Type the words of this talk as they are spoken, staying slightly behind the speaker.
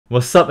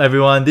What's up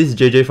everyone, this is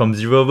JJ from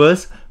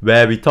Zeroverse,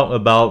 where we talk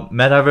about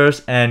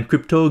metaverse and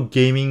crypto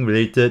gaming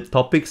related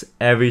topics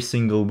every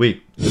single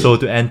week. So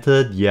to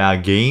enter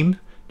the game,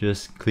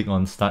 just click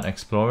on start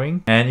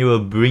exploring and it will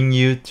bring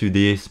you to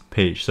this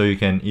page. So you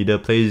can either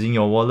place in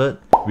your wallet,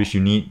 which you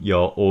need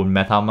your own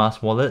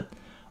MetaMask wallet,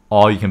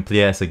 or you can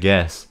play as a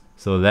guest.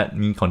 So let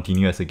me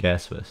continue as a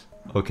guest first.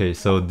 Okay,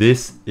 so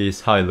this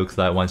is how it looks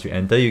like once you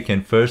enter. You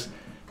can first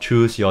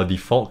choose your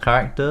default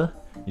character,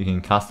 you can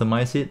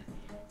customize it,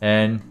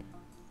 and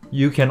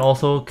you can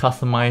also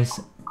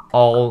customize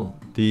all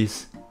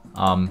these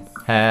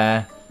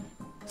hair.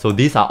 So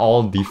these are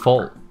all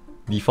default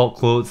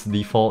clothes,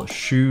 default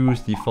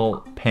shoes,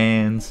 default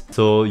pants.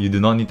 So you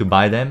do not need to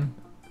buy them.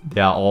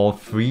 They are all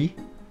free.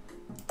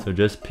 So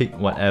just pick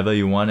whatever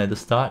you want at the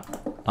start.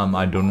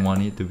 I don't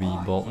want it to be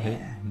bald head.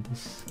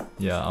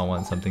 Yeah, I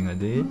want something like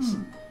this.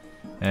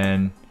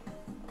 And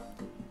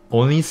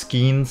only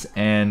skins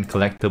and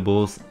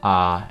collectibles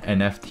are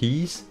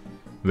NFTs,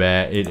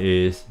 where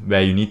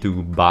you need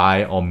to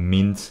buy or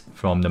mint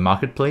from the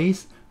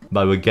marketplace,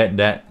 but we'll get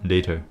that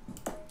later.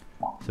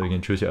 So you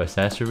can choose your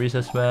accessories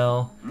as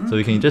well. So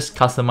you can just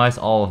customize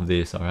all of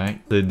this, alright?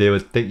 So they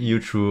will take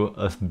you through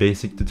a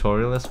basic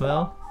tutorial as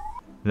well.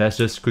 Let's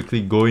just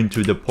quickly go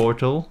into the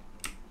portal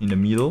in the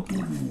middle.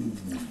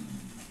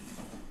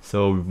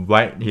 So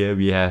right here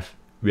we are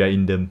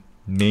in the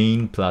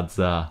main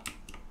plaza.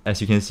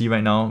 As you can see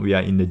right now, we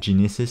are in the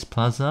Genesis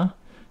Plaza.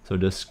 So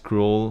just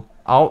scroll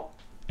out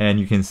and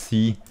you can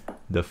see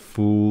the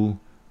full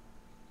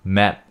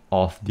map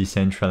of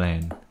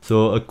Decentraland.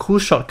 So a cool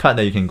shortcut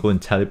that you can go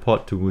and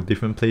teleport to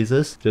different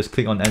places. Just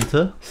click on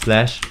enter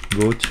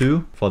 /go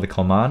to for the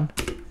command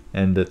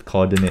and the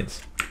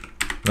coordinates.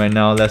 Right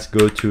now let's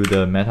go to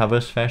the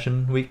Metaverse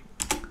Fashion Week.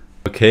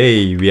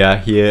 Okay, we are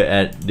here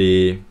at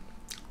the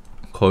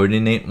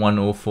coordinate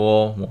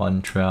 104,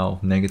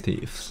 112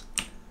 negatives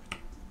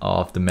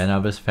of the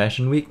Metaverse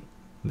Fashion Week.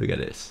 Look at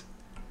this.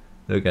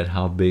 Look at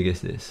how big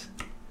is this.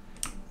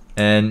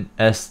 And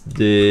as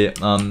the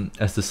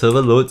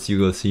server loads, you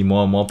will see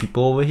more and more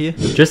people over here.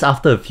 Just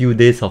after a few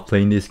days of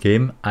playing this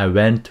game, I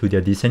went to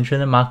their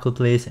Decentraland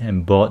marketplace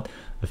and bought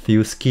a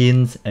few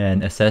skins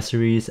and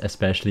accessories,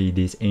 especially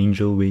these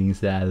angel wings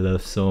that I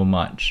love so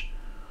much.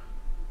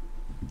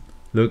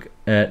 Look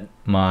at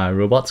my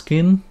robot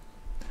skin,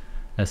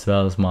 as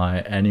well as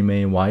my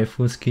anime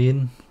waifu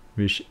skin,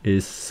 which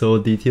is so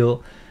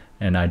detailed,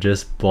 and I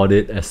just bought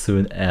it as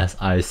soon as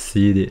I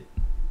see it.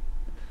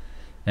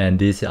 And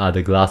these are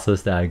the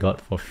glasses that I got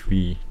for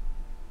free.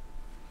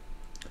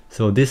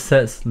 So this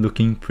set's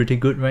looking pretty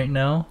good right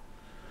now.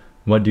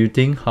 What do you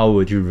think? How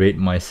would you rate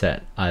my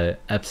set? I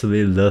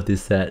absolutely love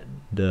this set.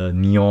 The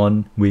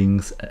neon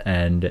wings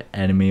and the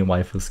anime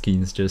waifu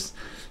skins just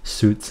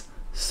suits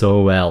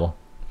so well.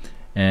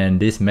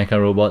 And this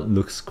mecha robot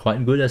looks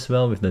quite good as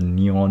well with the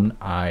neon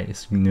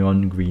eyes,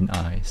 neon green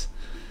eyes.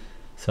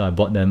 So I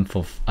bought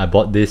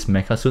this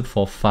mecha suit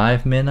for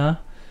 5 mana,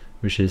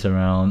 which is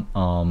around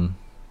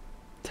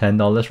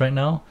 $10 right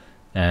now,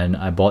 and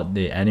I bought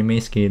the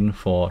anime skin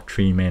for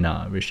 3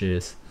 mana, which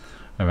is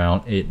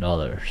around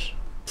 $8.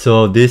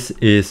 So this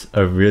is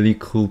a really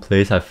cool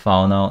place I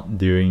found out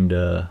during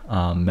the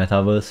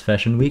Metaverse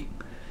Fashion Week.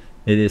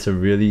 It is a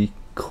really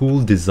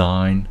cool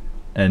design,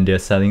 and they're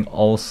selling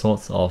all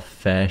sorts of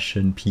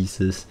fashion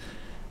pieces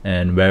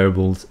and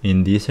wearables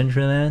in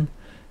Decentraland,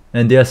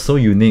 and they are so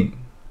unique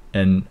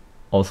and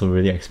also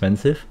really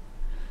expensive.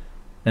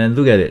 And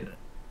look at it,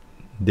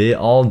 they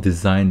all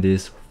designed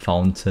this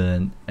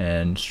fountain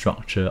and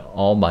structure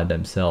all by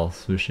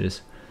themselves, which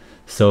is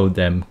so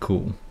damn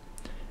cool.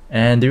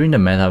 And during the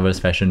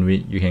Metaverse Fashion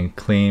Week, you can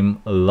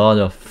claim a lot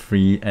of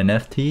free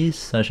NFTs,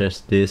 such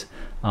as this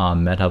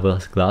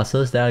Metaverse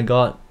glasses that I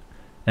got.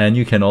 And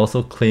you can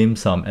also claim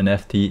some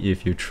NFT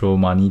if you throw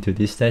money to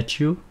this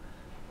statue.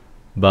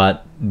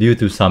 But due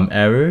to some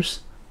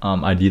errors,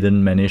 I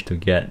didn't manage to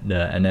get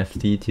the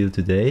NFT till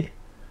today.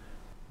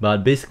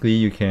 But basically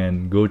you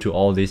can go to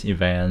all these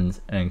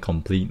events and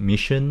complete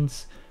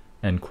missions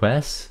and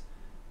quests,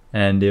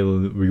 and they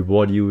will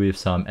reward you with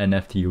some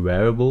NFT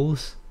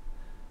wearables.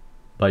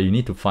 But you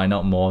need to find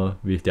out more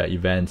with their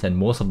events, and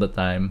most of the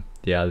time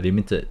they are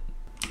limited.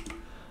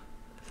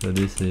 So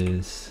this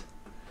is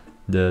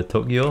the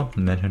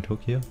Metro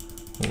Tokyo.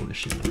 Holy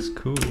shit, looks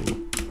cool.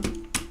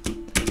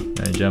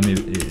 My jump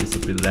is a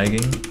bit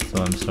lagging,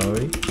 so I'm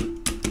sorry.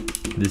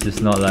 This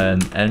is not like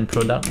an end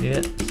product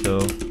yet, so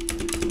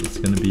it's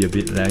gonna be a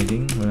bit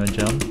lagging when I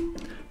jump.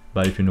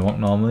 But if you walk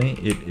normally,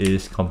 it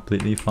is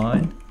completely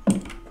fine.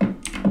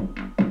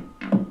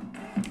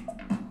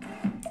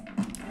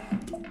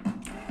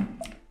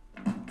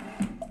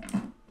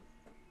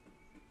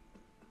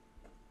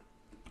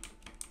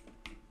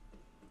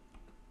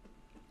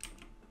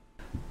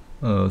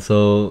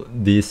 So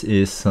this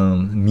is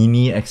some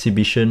mini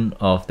exhibition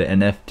of the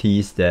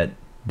NFTs that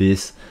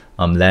this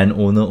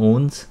landowner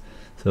owns.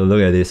 So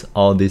look at this,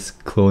 all these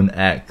clone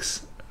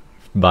X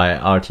by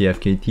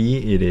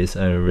RTFKT. It is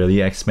a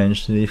really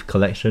expensive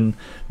collection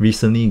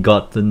recently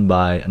gotten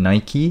by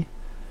Nike.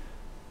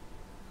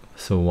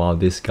 So wow,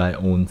 this guy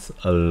owns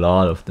a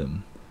lot of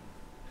them,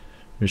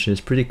 which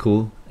is pretty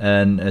cool.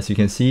 And as you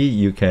can see,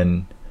 you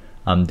can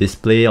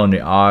display on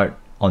the art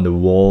on the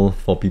wall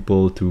for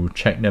people to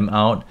check them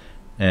out,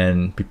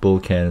 and people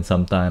can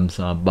sometimes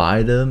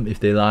buy them if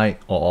they like,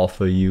 or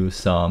offer you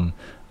some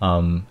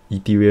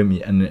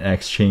Ethereum in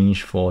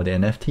exchange for the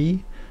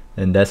NFT.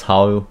 And that's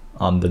how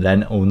the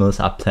landowners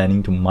are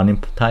planning to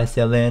monetize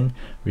their land,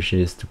 which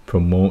is to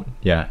promote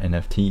their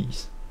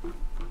NFTs.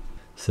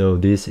 So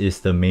this is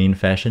the main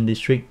fashion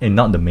district, and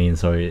not the main,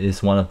 sorry,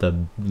 it's one of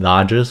the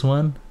largest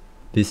one.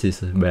 This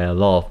is where a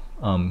lot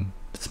of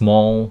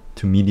small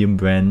to medium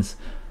brands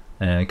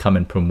come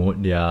and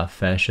promote their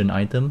fashion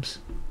items.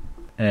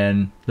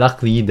 And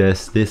luckily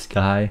there's this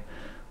guy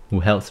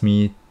who helps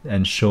me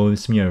and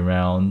shows me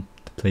around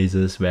the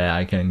places where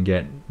I can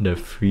get the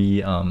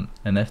free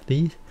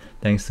NFTs,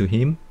 thanks to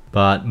him.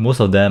 But most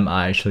of them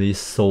are actually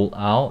sold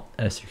out,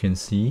 as you can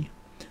see.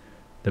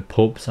 The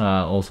popes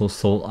are also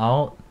sold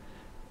out,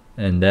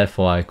 and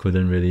therefore I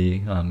couldn't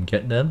really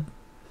get them.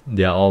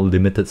 They are all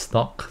limited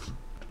stock.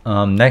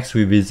 Next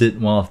we visit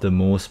one of the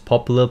most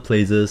popular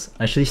places,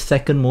 actually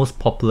second most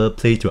popular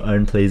play to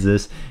earn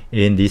places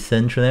in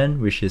Decentraland,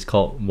 which is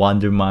called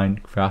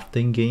Wondermine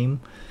crafting game.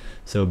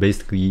 So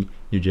basically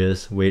you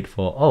just wait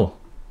for, oh,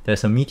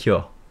 there's a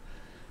meteor.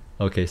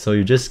 Okay, so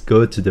you just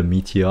go to the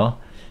meteor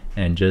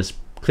and just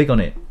click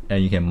on it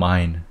and you can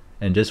mine,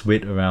 and just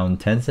wait around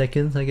 10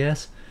 seconds I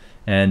guess,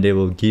 and they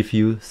will give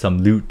you some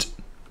loot.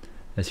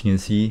 As you can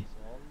see,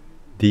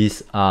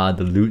 these are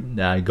the loot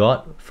that I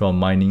got from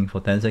mining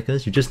for 10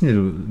 seconds. You just need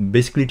to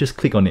basically just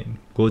click on it,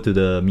 go to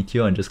the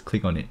meteor and just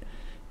click on it,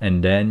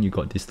 and then you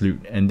got this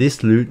loot. And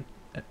this loot,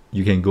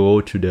 you can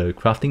go to the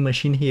crafting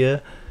machine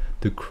here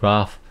to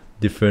craft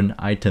different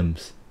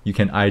items. You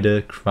can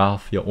either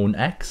craft your own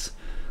axe,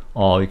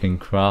 or you can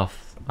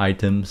craft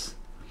items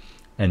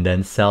and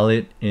then sell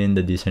it in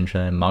the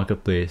Decentraland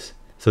marketplace.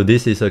 So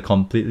this is a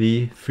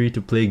completely free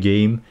to play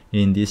game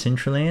in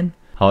Decentraland.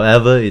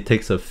 However, it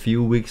takes a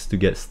few weeks to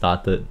get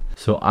started.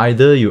 So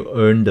either you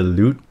earn the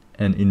loot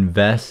and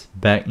invest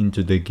back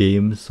into the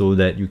game so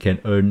that you can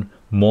earn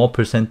more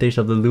percentage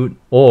of the loot,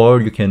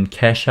 or you can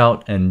cash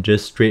out and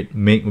just straight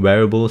make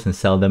wearables and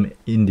sell them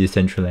in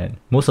Decentraland.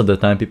 Most of the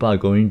time people are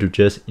going to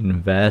just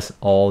invest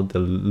all the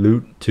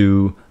loot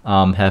to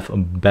have a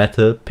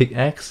better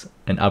pickaxe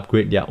and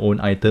upgrade their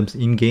own items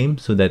in game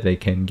so that they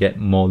can get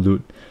more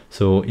loot.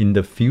 So in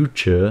the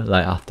future,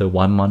 like after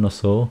 1 month or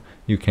so,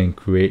 you can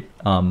create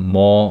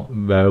more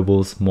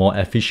wearables more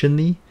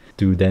efficiently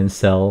to then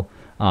sell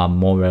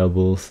more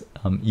wearables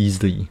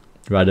easily,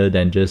 rather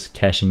than just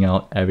cashing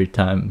out every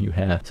time you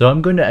have. So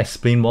I'm going to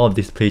explain more of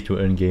these play to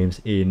earn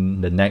games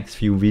in the next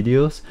few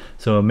videos,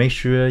 so make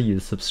sure you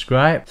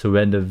subscribe so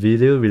when the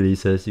video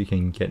releases you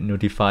can get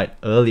notified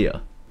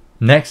earlier.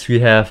 Next we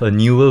have a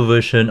newer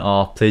version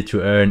of play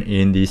to earn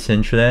in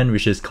Decentraland,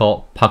 which is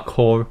called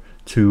parkour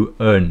to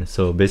earn.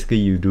 So basically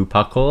you do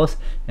parkours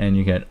and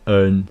you can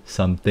earn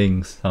some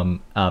things,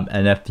 some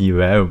NFT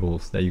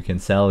wearables that you can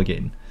sell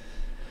again.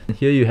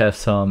 Here you have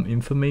some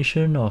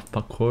information of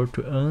parkour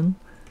to earn.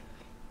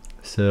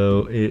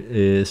 So it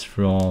is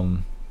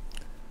from,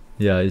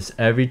 yeah, it's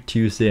every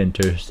Tuesday and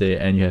Thursday,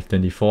 and you have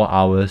 24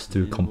 hours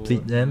to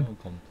complete them.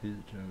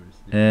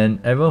 And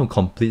everyone who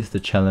completes the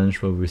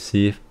challenge will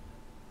receive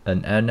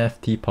an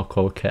NFT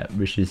parkour cap,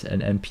 which is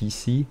an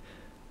NPC.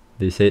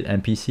 They said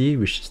NPC,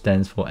 which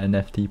stands for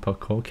NFT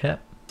parkour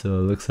cap. So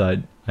it looks like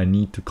I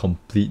need to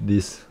complete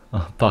this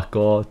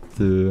parkour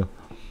to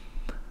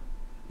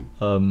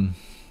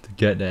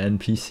get the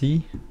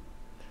NPC.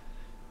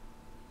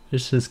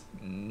 It's just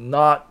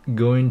not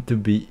going to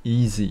be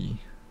easy.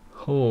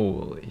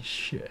 Holy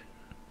shit.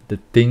 The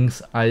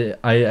things I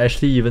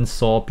actually even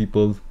saw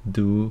people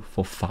do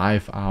for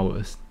 5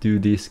 hours, do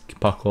this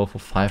parkour for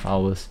 5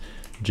 hours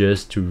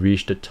just to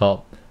reach the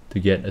top to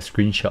get a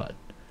screenshot.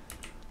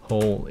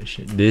 Holy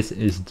shit, this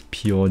is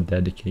pure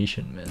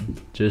dedication, man,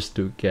 just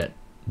to get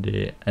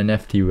the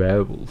NFT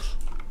wearables.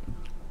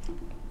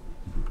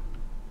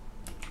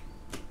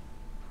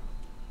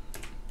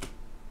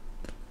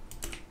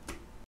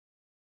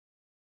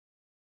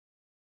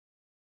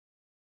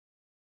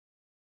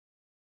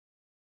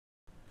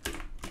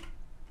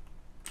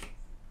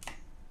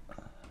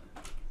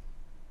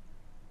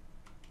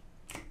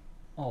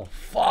 Oh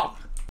fuck!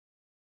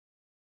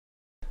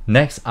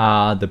 Next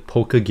are the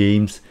poker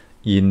games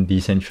in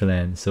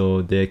Decentraland.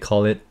 So they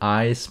call it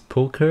ice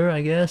poker,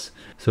 I guess.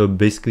 So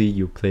basically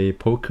you play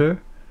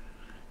poker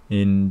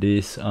in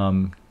these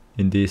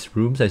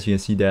rooms. As you can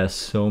see, there are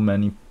so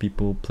many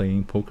people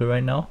playing poker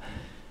right now.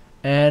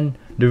 And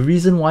the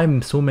reason why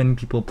so many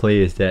people play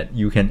is that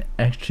you can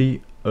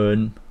actually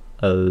earn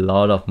a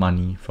lot of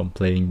money from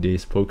playing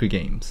these poker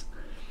games.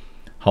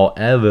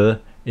 However,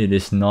 it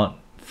is not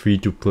free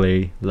to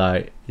play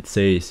like it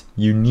says.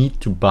 You need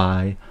to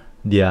buy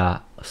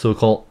their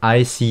so-called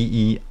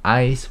ICE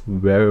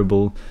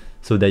wearable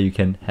so that you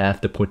can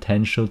have the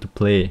potential to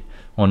play.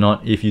 Or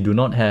not, if you do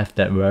not have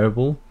that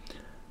wearable,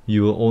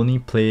 you will only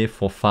play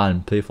for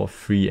fun, play for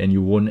free, and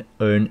you won't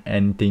earn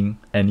anything,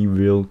 any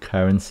real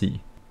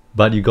currency.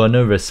 But you're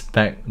gonna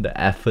respect the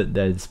effort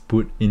that is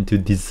put into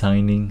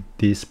designing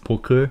this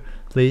poker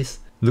place.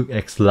 Look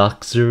as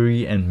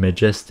luxury and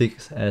majestic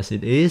as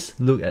it is.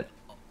 Look at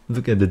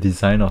the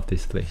design of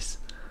this place.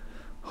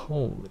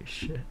 Holy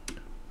shit.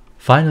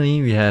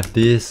 Finally, we have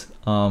this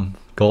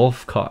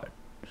golf cart,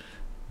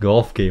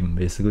 golf game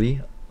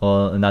basically,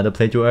 or another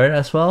play to earn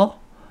as well.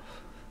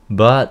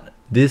 But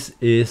this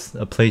is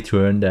a play to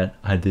earn that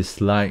I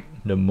dislike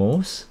the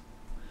most.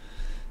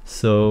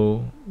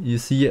 So you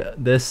see,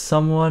 there's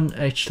someone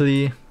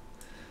actually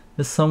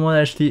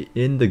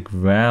in the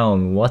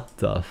ground. What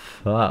the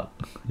fuck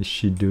is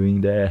she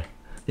doing there?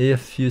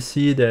 If you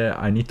see there,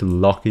 I need to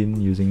log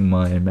in using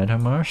my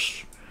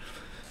MetaVerse.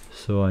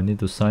 So I need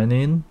to sign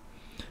in,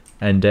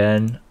 and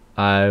then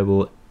I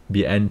will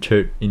be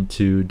entered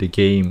into the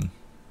game.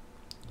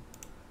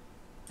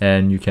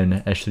 And you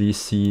can actually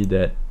see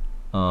that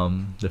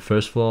the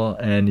first floor,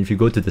 and if you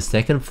go to the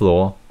second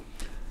floor,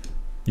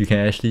 you can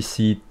actually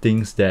see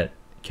things that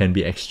can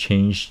be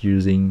exchanged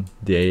using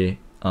the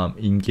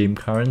in-game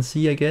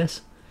currency, I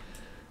guess.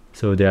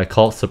 So they are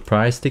called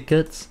surprise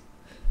tickets,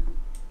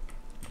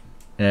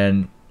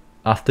 and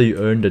after you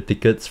earn the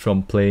tickets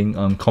from playing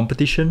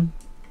competition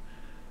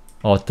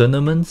or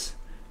tournaments,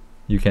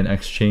 you can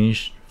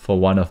exchange for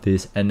one of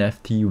these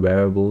NFT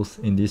wearables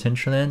in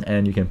Decentraland,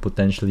 and you can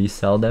potentially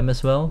sell them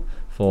as well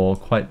for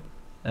quite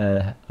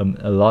a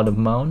lot of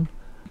amount.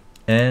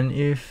 And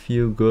if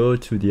you go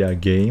to their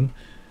game,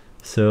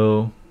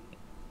 so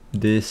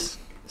this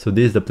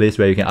is the place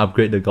where you can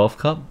upgrade the golf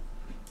cup.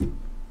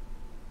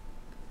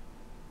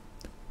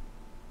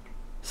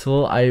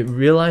 So I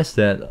realized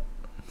that,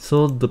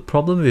 so the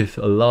problem with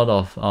a lot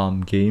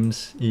of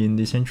games in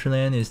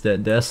Decentraland is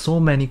that there are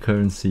so many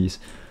currencies.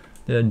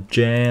 There are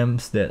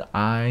gems, there are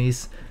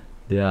ice,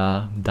 there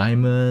are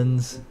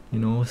diamonds, you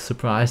know,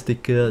 surprise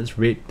tickets,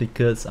 raid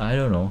tickets, I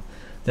don't know.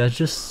 There's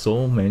just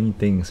so many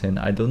things, and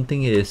I don't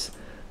think it's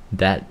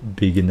that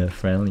beginner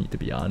friendly, to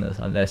be honest,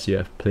 unless you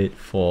have played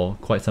for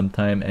quite some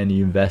time and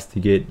you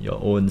investigate your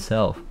own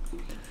self.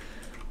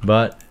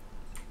 But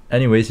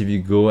anyways, if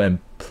you go and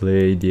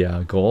play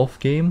their golf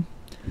game,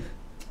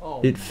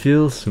 it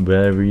feels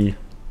very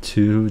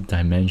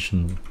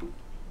two-dimensional.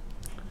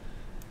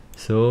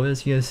 So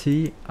as you can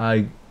see,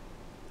 I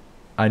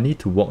need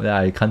to walk there.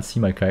 I can't see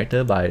my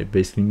character, but I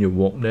basically need to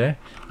walk there,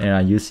 and I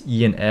use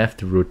E and F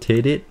to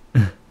rotate it.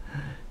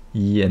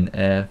 E and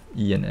F,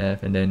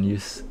 and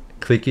then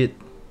click it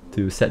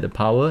to set the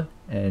power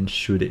and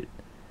shoot it.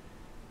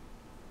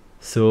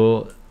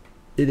 So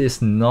it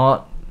is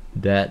not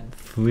that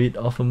fluid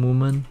of a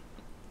movement.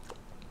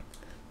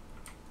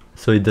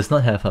 So it does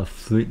not have a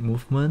fluid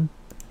movement.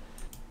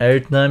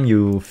 Every time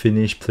you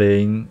finish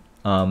playing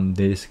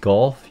this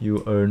golf,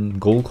 you earn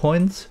gold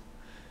coins,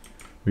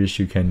 which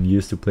you can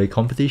use to play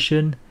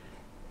competition,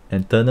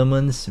 and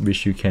tournaments,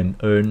 which you can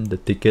earn the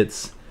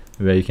tickets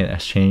where you can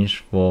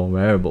exchange for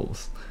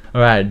wearables.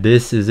 Alright,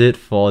 this is it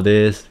for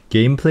this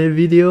gameplay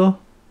video.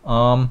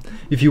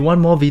 If you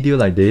want more video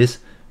like this,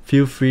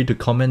 feel free to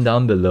comment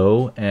down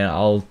below, and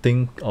I'll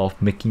think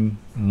of making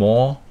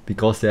more,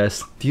 because there's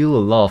still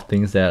a lot of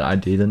things that I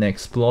didn't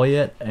explore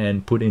yet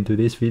and put into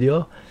this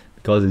video,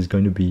 because it's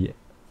going to be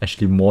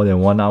actually more than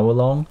 1 hour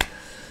long.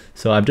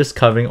 So I'm just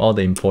covering all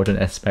the important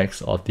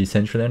aspects of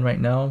Decentraland right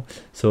now.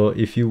 So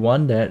if you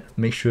want that,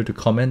 make sure to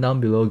comment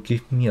down below,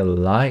 give me a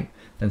like,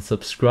 and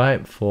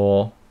subscribe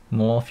for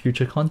more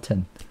future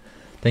content.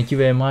 Thank you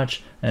very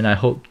much, and I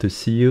hope to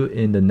see you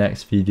in the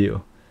next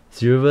video.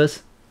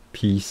 Zeroverse,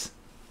 peace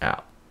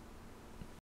out.